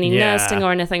doing any nursing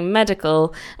or anything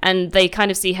medical, and they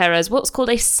kind of see her as what's called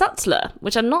a sutler,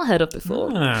 which I've not heard of before.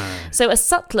 So a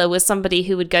sutler was somebody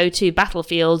who would go to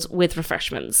battlefields with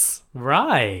refreshments.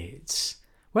 Right.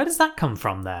 Where does that come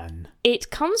from then? It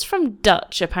comes from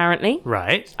Dutch, apparently.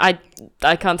 Right. I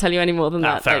can't tell you any more than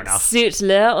that. Fair like enough.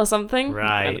 Sutler or something.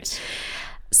 Right.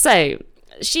 So...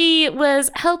 she was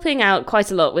helping out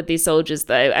quite a lot with these soldiers,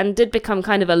 though, and did become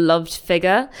kind of a loved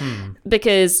figure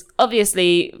because,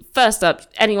 obviously, first up,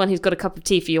 anyone who's got a cup of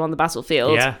tea for you on the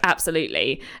battlefield,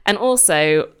 absolutely. And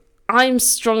also, I'm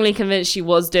strongly convinced she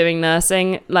was doing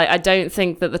nursing. Like, I don't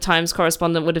think that the Times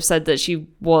correspondent would have said that she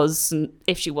was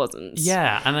if she wasn't.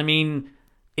 Yeah, and I mean...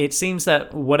 it seems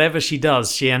that whatever she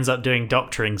does, she ends up doing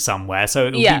doctoring somewhere. So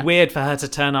it would be weird for her to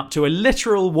turn up to a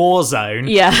literal war zone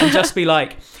and just be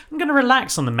like, I'm going to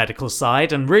relax on the medical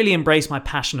side and really embrace my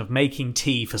passion of making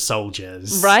tea for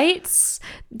soldiers. Right?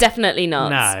 Definitely not.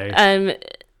 No.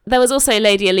 There was also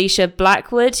Lady Alicia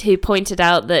Blackwood, who pointed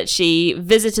out that she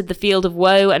visited the field of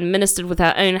woe and ministered with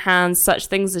her own hands such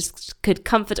things as could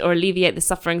comfort or alleviate the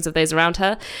sufferings of those around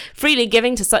her, freely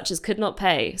giving to such as could not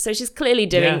pay. So she's clearly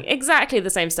doing exactly the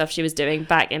same stuff she was doing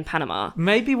back in Panama.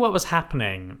 Maybe what was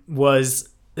happening was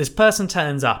this person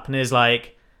turns up and is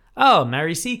like, oh,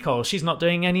 Mary Seacole, she's not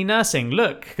doing any nursing.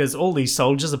 Look, because all these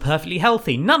soldiers are perfectly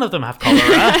healthy. None of them have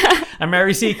cholera. And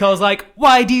Mary Seacole's like,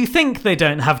 why do you think they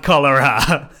don't have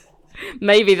cholera?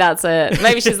 Maybe that's it.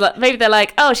 Maybe they're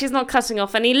like, oh, she's not cutting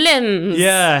off any limbs.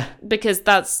 Yeah. Because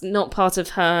that's not part of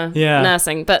her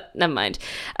nursing. But never mind.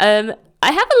 I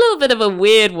have a little bit of a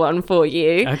weird one for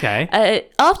you. Okay.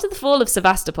 After the fall of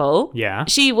Sevastopol, yeah,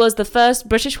 she was the first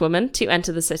British woman to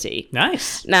enter the city.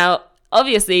 Nice. Now,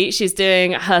 obviously, she's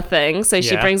doing her thing, so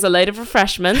she brings a load of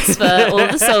refreshments for all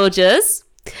the soldiers.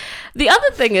 The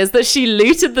other thing is that she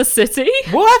looted the city.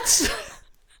 What?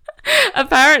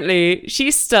 Apparently,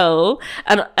 she stole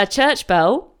a church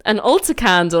bell, an altar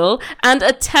candle, and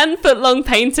a 10-foot-long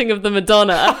painting of the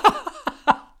Madonna.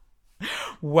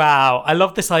 Wow. I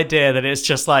love this idea that it's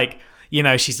just like,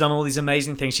 she's done all these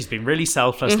amazing things. She's been really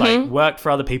selfless, like worked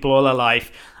for other people all her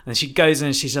life. And she goes in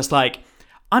and she's just like,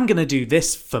 I'm going to do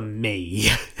this for me.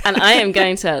 And I am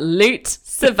going to loot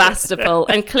Sevastopol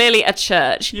and clearly a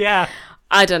church. Yeah.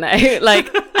 I don't know.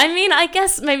 I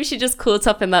guess maybe she just caught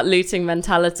up in that looting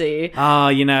mentality.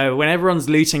 When everyone's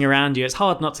looting around you, it's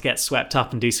hard not to get swept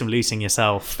up and do some looting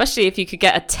yourself. Especially if you could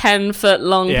get a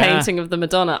 10-foot-long painting of the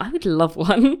Madonna. I would love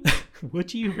one.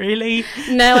 Would you really?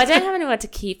 No, I don't have anywhere to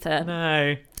keep her.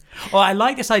 No. Well, I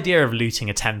like this idea of looting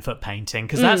a 10-foot painting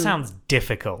because that sounds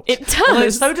difficult. It does. Although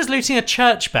so does looting a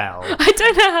church bell. I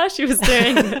don't know how she was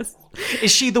doing this.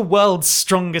 Is she the world's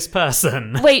strongest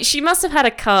person? Wait, she must have had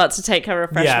a cart to take her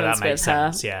refreshments that makes with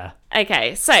her. sense, yeah.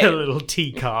 Okay, so... a little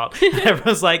tea cart. And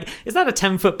everyone's like, is that a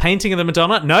 10-foot painting of the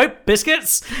Madonna? Nope,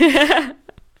 biscuits.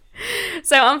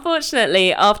 So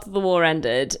unfortunately, after the war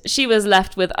ended, she was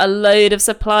left with a load of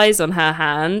supplies on her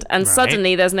hand, and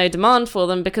suddenly there's no demand for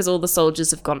them because all the soldiers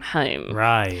have gone home.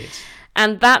 Right.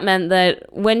 And that meant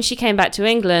that when she came back to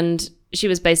England, she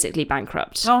was basically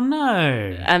bankrupt. Oh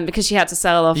no. Because she had to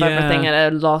sell off everything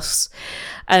at a loss.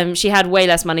 She had way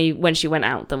less money when she went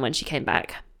out than when she came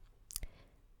back.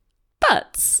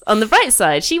 But on the bright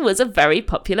side, she was a very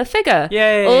popular figure.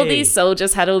 Yay. All these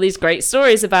soldiers had all these great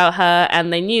stories about her,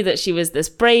 and they knew that she was this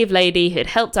brave lady who'd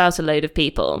helped out a load of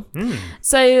people.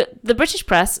 So the British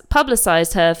press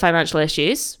publicised her financial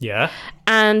issues. Yeah.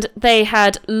 And they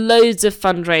had loads of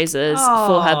fundraisers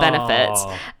for her benefits,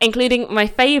 including my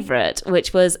favourite,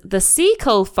 which was the Sea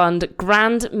Coal Fund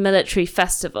Grand Military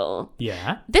Festival.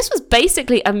 Yeah. This was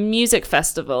basically a music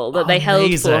festival that they held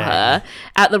Amazing. for her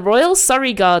at the Royal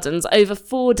Surrey Gardens over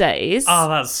 4 days. Oh,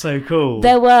 that's so cool.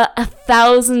 There were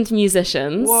 1,000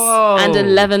 musicians Whoa. and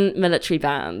 11 military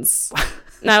bands.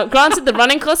 Now, granted, the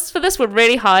running costs for this were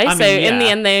really high, I so mean, in the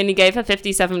yeah. end, they only gave her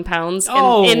 £57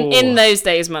 Oh. in those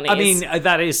days' money. I mean,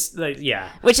 that is, yeah.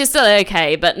 Which is still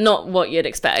okay, but not what you'd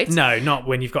expect. No, not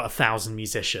when you've got 1,000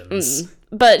 musicians.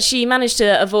 But she managed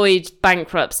to avoid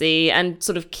bankruptcy and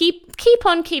sort of keep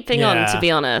on keeping on, to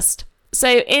be honest. So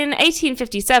in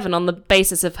 1857, on the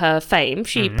basis of her fame,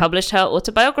 she published her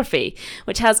autobiography,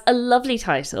 which has a lovely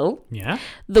title, Yeah.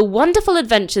 The Wonderful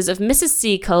Adventures of Mrs.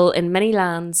 Seacole in Many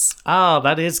Lands. Oh,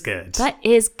 that is good. That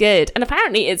is good. And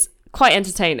apparently it's quite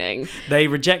entertaining. They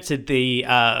rejected the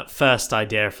first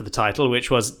idea for the title, which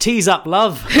was Tease Up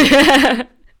Love.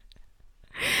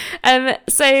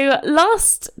 So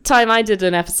last time I did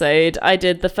an episode, I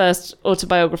did the first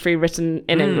autobiography written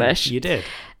in English. You did.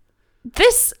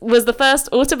 This was the first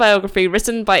autobiography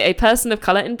written by a person of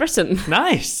colour in Britain.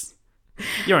 Nice.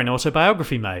 You're in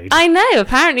autobiography mode. I know,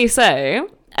 apparently so.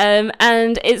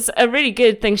 And it's a really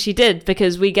good thing she did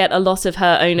because we get a lot of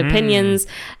her own opinions,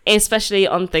 especially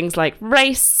on things like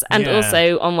race and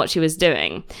also on what she was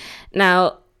doing.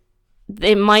 Now,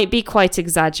 it might be quite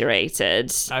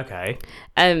exaggerated. Okay.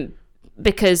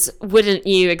 Because wouldn't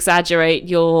you exaggerate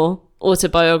your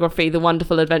autobiography, The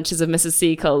Wonderful Adventures of Mrs.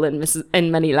 Seacole in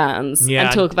Many Lands,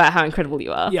 and talk about how incredible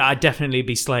you are? Yeah, I'd definitely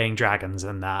be slaying dragons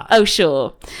in that. Oh,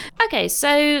 sure. Okay,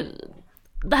 so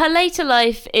her later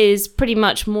life is pretty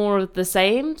much more of the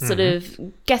same, sort of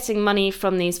getting money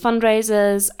from these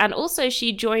fundraisers, and also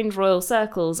she joined royal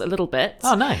circles a little bit.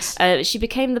 Oh, nice. She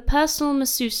became the personal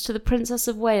masseuse to the Princess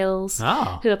of Wales,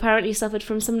 who apparently suffered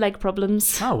from some leg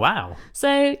problems. Oh, wow.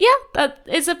 So, yeah, that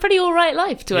is a pretty all right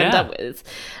life to end up with.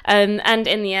 And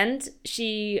in the end,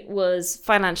 she was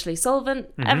financially solvent.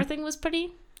 Everything was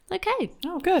pretty okay.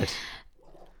 Oh, good.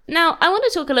 Now, I want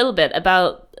to talk a little bit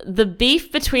about the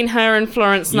beef between her and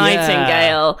Florence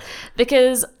Nightingale,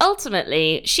 because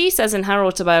ultimately she says in her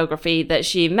autobiography that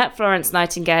she met Florence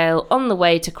Nightingale on the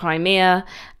way to Crimea.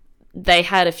 They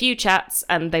had a few chats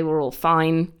and they were all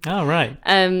fine. Oh, right.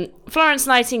 Florence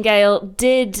Nightingale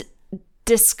did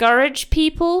discourage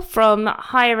people from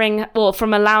hiring or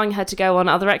from allowing her to go on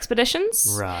other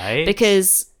expeditions. Right.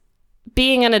 Because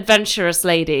being an adventurous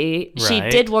lady, she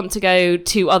did want to go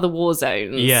to other war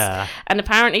zones. Yeah. And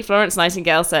apparently Florence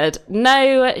Nightingale said,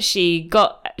 no, she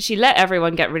let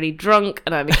everyone get really drunk,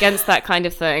 and I'm against that kind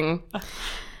of thing.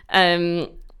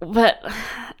 But,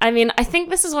 I mean, I think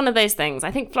this is one of those things.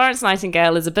 I think Florence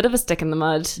Nightingale is a bit of a stick in the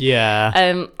mud.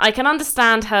 Yeah. I can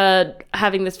understand her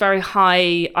having this very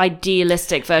high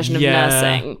idealistic version of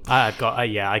nursing.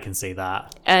 I can see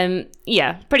that.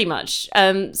 Yeah, pretty much.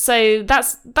 So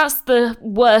that's the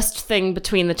worst thing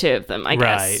between the two of them, I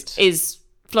guess. Right. Is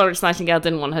Florence Nightingale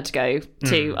didn't want her to go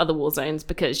to other war zones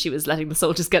because she was letting the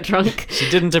soldiers get drunk. She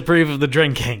didn't approve of the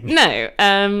drinking.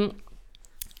 No.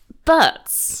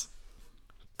 But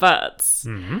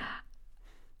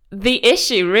the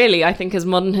issue really, I think, is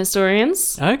modern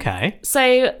historians. Okay.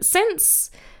 So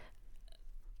since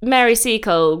Mary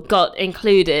Seacole got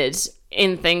included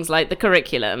in things like the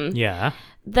curriculum,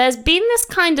 there's been this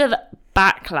kind of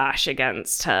backlash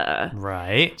against her.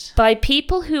 Right. By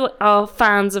people who are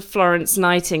fans of Florence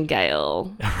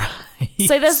Nightingale.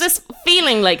 So there's this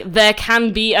feeling like there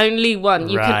can be only one.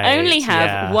 You can only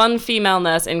have one female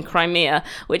nurse in Crimea,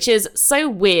 which is so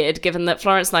weird given that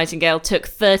Florence Nightingale took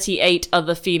 38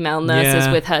 other female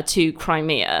nurses with her to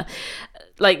Crimea.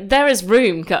 Like, there is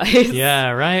room, guys.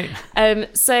 Yeah, right.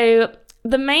 So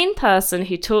the main person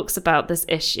who talks about this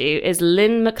issue is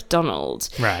Lynn MacDonald,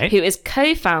 who is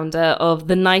co-founder of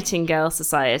the Nightingale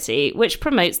Society, which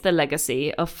promotes the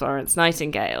legacy of Florence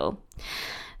Nightingale.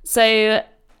 So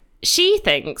she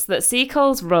thinks that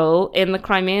Seacole's role in the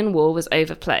Crimean War was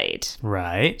overplayed.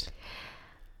 Right.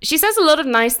 She says a lot of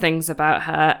nice things about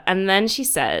her, and then she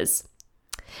says,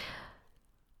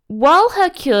 while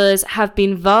her cures have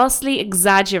been vastly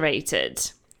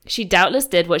exaggerated, she doubtless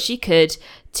did what she could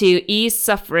to ease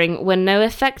suffering when no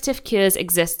effective cures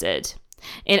existed.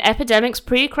 In epidemics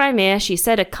pre-Crimea, she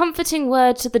said a comforting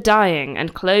word to the dying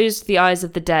and closed the eyes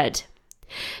of the dead.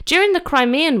 During the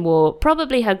Crimean War,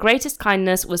 probably her greatest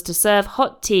kindness was to serve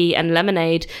hot tea and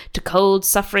lemonade to cold,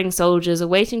 suffering soldiers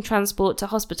awaiting transport to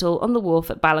hospital on the wharf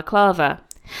at Balaclava.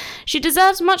 She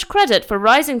deserves much credit for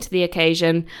rising to the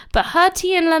occasion, but her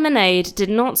tea and lemonade did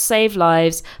not save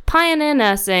lives, pioneer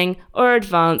nursing, or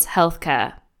advance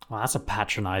healthcare. Well, that's a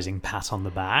patronising pat on the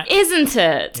back. Isn't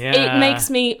it? Yeah. It makes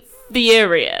me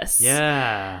furious.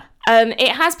 Yeah. It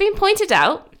has been pointed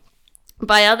out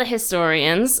by other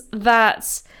historians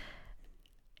that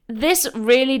this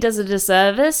really does a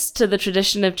disservice to the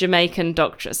tradition of Jamaican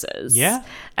doctresses. Yeah,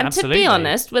 and absolutely. to be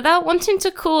honest, without wanting to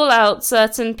call out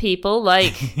certain people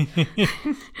like You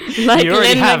already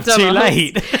Lynn have McDonald, too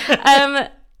late. it We're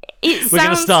going to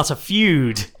sounds start a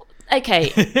feud.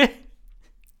 okay.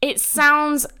 It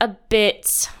sounds a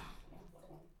bit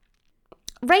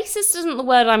racist. Isn't the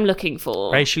word I'm looking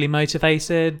for? Racially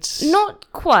motivated.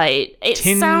 Not quite. It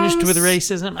Tinged sounds with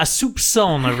racism. A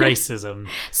soupçon of racism.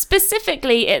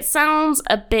 specifically. It sounds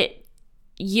a bit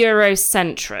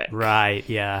Eurocentric. Right,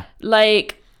 yeah.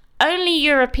 Like, only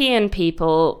European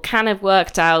people kind of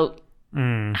worked out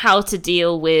how to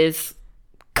deal with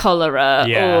cholera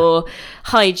Yeah. or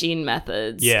hygiene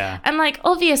methods. Yeah. And, like,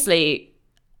 obviously,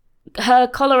 her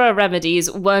cholera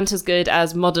remedies weren't as good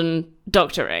as modern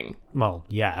doctoring. Well,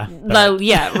 yeah. Well,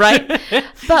 yeah, right?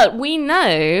 But we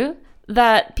know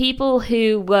that people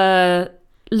who were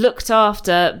looked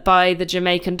after by the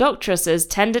Jamaican doctresses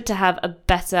tended to have a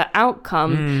better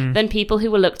outcome than people who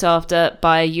were looked after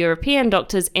by European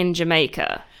doctors in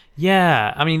Jamaica.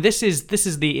 Yeah, I mean, this is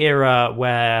the era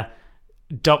where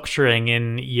doctoring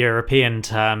in European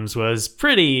terms was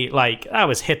pretty, like, that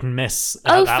was hit and miss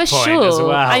at that for point sure. as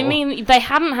well. I mean, they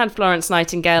hadn't had Florence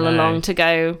Nightingale along to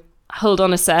go, hold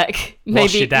on a sec.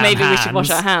 Wash your damn Maybe we should wash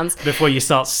our hands. before you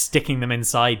start sticking them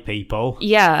inside people.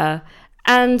 Yeah.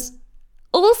 And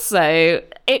also,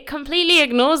 it completely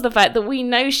ignores the fact that we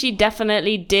know she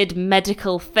definitely did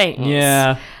medical things.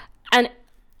 Yeah. And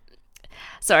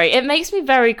sorry, it makes me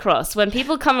very cross when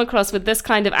people come across with this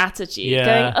kind of attitude, Yeah.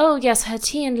 going, oh yes, her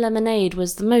tea and lemonade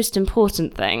was the most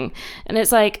important thing. And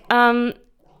it's like,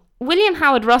 William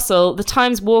Howard Russell, the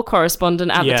Times war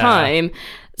correspondent at the time,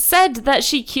 said that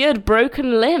she cured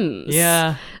broken limbs.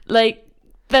 Yeah. Like,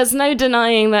 there's no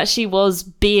denying that she was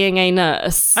being a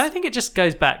nurse. I think it just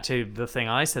goes back to the thing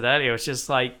I said earlier. It's just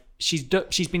like, she's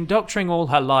been doctoring all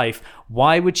her life.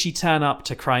 Why would she turn up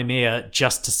to Crimea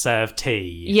just to serve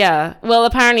tea? Yeah. Well,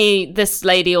 apparently this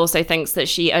lady also thinks that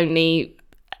she only,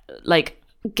 like,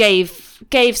 gave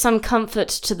some comfort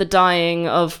to the dying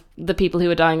of the people who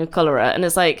were dying of cholera. And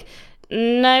it's like,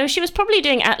 no, she was probably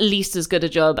doing at least as good a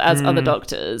job as other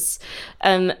doctors.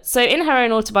 So in her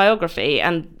own autobiography,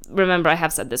 and remember I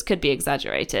have said this could be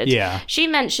exaggerated, she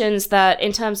mentions that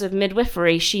in terms of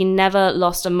midwifery, she never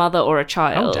lost a mother or a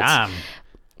child. Oh, damn.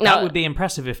 Now, That would be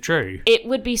impressive if true. it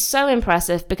would be so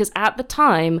impressive because at the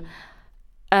time,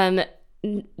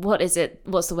 what is it?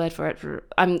 What's the word for it?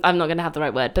 I'm not going to have the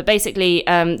right word, but basically,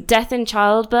 death in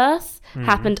childbirth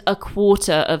happened a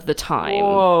quarter of the time.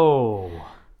 Whoa.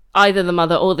 Either the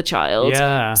mother or the child.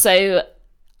 Yeah. So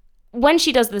when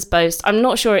she does this boast, I'm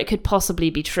not sure it could possibly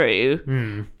be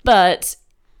true, but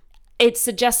it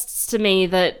suggests to me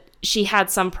that she had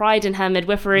some pride in her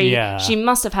midwifery. Yeah. She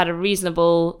must have had a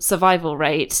reasonable survival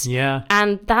rate. Yeah.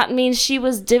 And that means she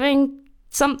was doing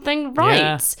something right.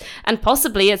 Yeah. And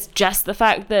possibly it's just the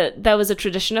fact that there was a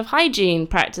tradition of hygiene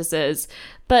practices.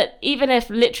 But even if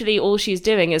literally all she's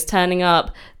doing is turning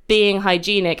up, being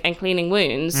hygienic and cleaning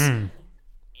wounds,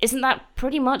 isn't that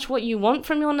pretty much what you want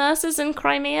from your nurses in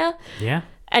Crimea? Yeah.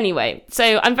 Anyway,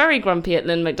 so I'm very grumpy at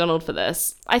Lynn McDonald for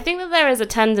this. I think that there is a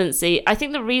tendency, I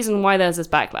think the reason why there's this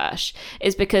backlash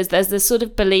is because there's this sort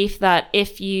of belief that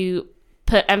if you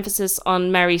put emphasis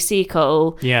on Mary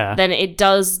Seacole, then it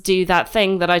does do that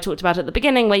thing that I talked about at the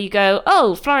beginning where you go,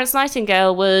 oh, Florence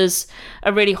Nightingale was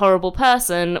a really horrible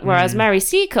person, whereas Mary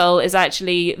Seacole is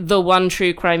actually the one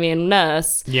true Crimean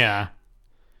nurse. Yeah.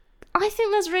 I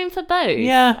think there's room for both.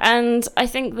 Yeah. And I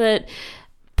think that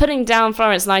putting down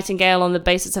Florence Nightingale on the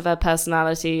basis of her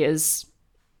personality is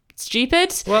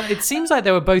stupid. Well, it seems like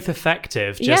they were both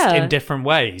effective, just in different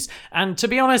ways. And to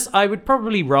be honest, I would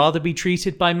probably rather be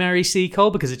treated by Mary Seacole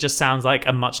because it just sounds like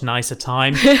a much nicer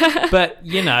time. But,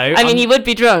 you know... I mean, you would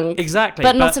be drunk. Exactly.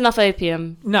 But not enough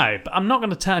opium. No, but I'm not going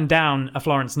to turn down a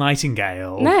Florence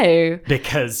Nightingale. No.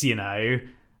 Because, you know...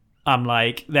 I'm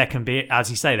like, there can be,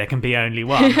 as you say, there can be only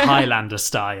one, Highlander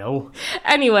style.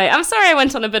 Anyway, I'm sorry I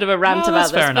went on a bit of a rant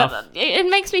about this, fair enough. but it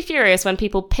makes me furious when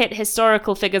people pit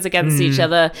historical figures against each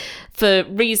other for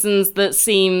reasons that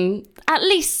seem at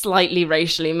least slightly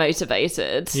racially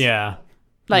motivated. Yeah.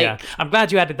 Like, yeah, I'm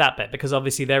glad you added that bit, because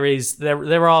obviously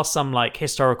there are some like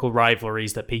historical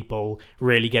rivalries that people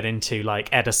really get into, like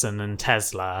Edison and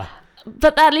Tesla.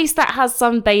 but at least that has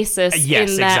some basis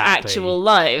Yes, in their exactly. actual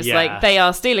lives. Yeah. Like, they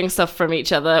are stealing stuff from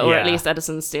each other, or at Yeah. least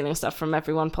Edison's stealing stuff from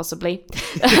everyone, possibly.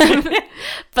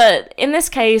 But in this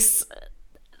case,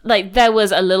 like, there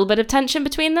was a little bit of tension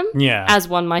between them, Yeah. as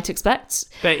one might expect.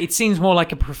 But it seems more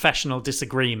like a professional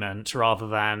disagreement rather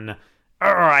than, "Oh,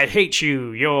 I hate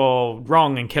you, you're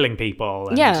wrong and killing people."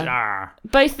 And, Yeah.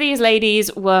 Both these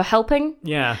ladies were helping.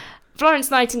 Yeah.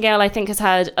 Florence Nightingale, I think, has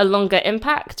had a longer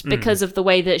impact because of the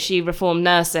way that she reformed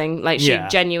nursing. Like, she Yeah.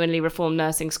 genuinely reformed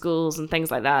nursing schools and things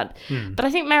like that. But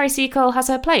I think Mary Seacole has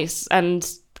her place, and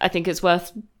I think it's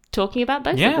worth talking about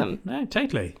both of Yeah, them. no,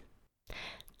 totally.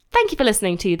 Thank you for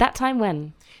listening to That Time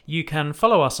When. You can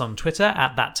follow us on Twitter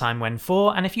at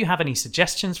ThatTimeWhen4, and if you have any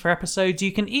suggestions for episodes,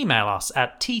 you can email us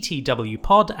at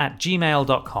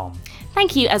ttwpod@gmail.com.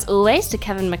 Thank you, as always, to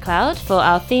Kevin MacLeod for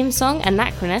our theme song,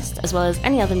 Anachronist, as well as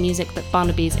any other music that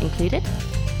Barnaby's included.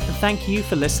 And thank you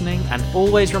for listening, and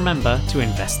always remember to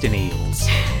invest in eels.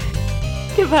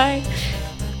 Goodbye.